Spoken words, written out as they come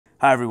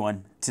Hi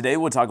everyone, today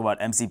we'll talk about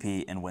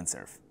MCP in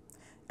Windsurf.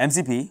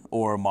 MCP,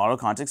 or Model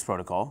Context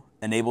Protocol,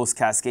 enables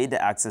Cascade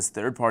to access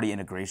third-party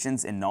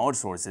integrations and knowledge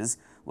sources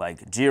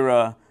like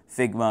Jira,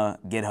 Figma,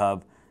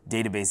 GitHub,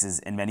 databases,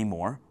 and many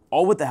more,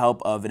 all with the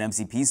help of an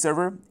MCP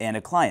server and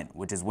a client,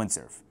 which is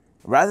Windsurf.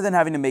 Rather than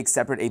having to make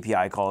separate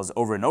API calls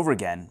over and over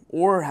again,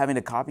 or having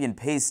to copy and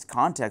paste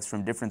context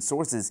from different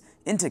sources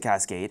into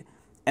Cascade,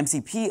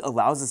 MCP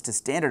allows us to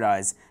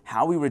standardize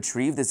how we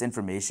retrieve this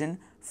information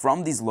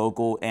from these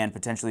local and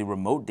potentially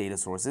remote data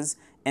sources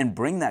and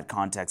bring that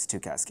context to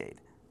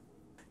Cascade.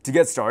 To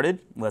get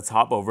started, let's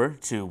hop over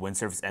to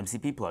Windsurf's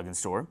MCP plugin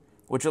store,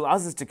 which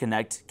allows us to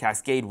connect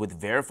Cascade with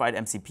verified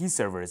MCP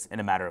servers in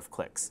a matter of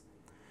clicks.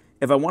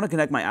 If I want to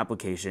connect my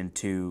application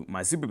to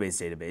my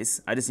Supabase database,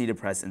 I just need to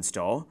press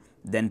install,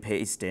 then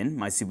paste in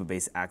my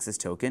Supabase access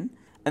token,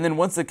 and then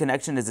once the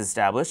connection is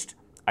established,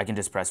 I can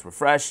just press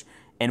refresh,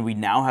 and we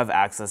now have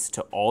access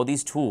to all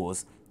these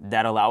tools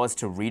that allow us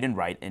to read and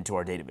write into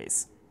our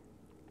database.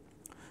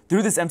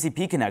 Through this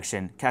MCP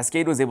connection,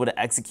 Cascade was able to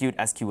execute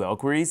SQL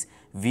queries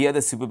via the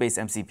Supabase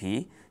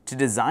MCP to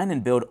design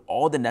and build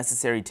all the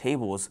necessary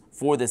tables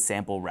for this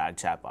sample RAG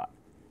chatbot.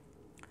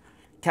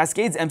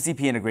 Cascade's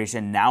MCP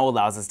integration now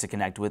allows us to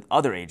connect with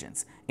other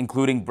agents,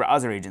 including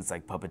browser agents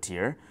like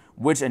Puppeteer,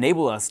 which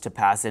enable us to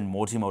pass in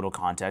multimodal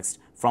context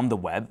from the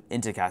web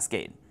into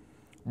Cascade.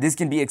 This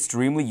can be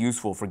extremely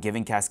useful for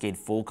giving Cascade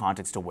full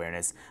context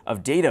awareness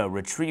of data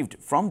retrieved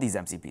from these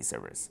MCP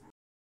servers.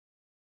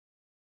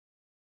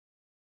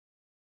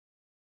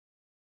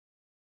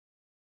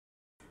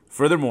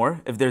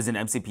 Furthermore, if there's an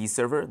MCP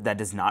server that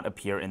does not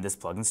appear in this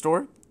plugin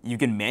store, you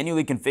can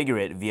manually configure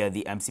it via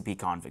the MCP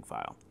config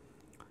file.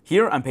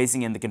 Here, I'm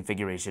pasting in the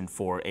configuration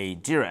for a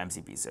Jira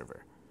MCP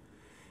server.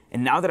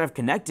 And now that I've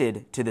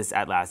connected to this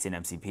Atlassian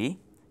MCP,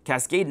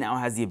 Cascade now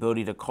has the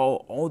ability to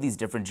call all these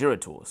different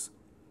Jira tools.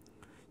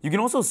 You can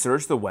also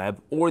search the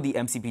web or the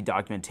MCP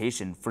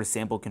documentation for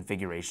sample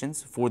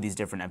configurations for these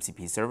different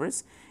MCP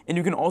servers, and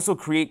you can also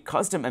create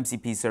custom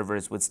MCP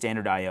servers with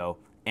standard I/O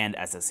and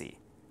SSE.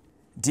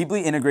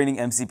 Deeply integrating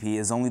MCP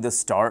is only the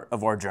start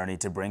of our journey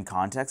to bring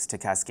context to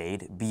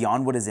Cascade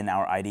beyond what is in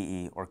our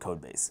IDE or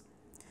codebase.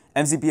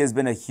 MCP has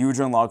been a huge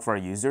unlock for our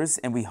users,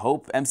 and we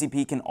hope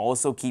MCP can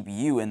also keep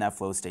you in that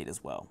flow state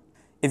as well.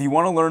 If you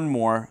want to learn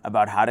more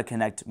about how to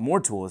connect more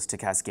tools to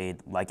Cascade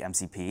like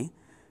MCP,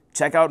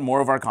 check out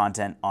more of our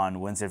content on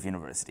Windsurf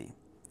University.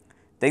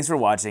 Thanks for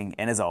watching,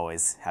 and as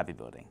always, happy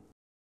building.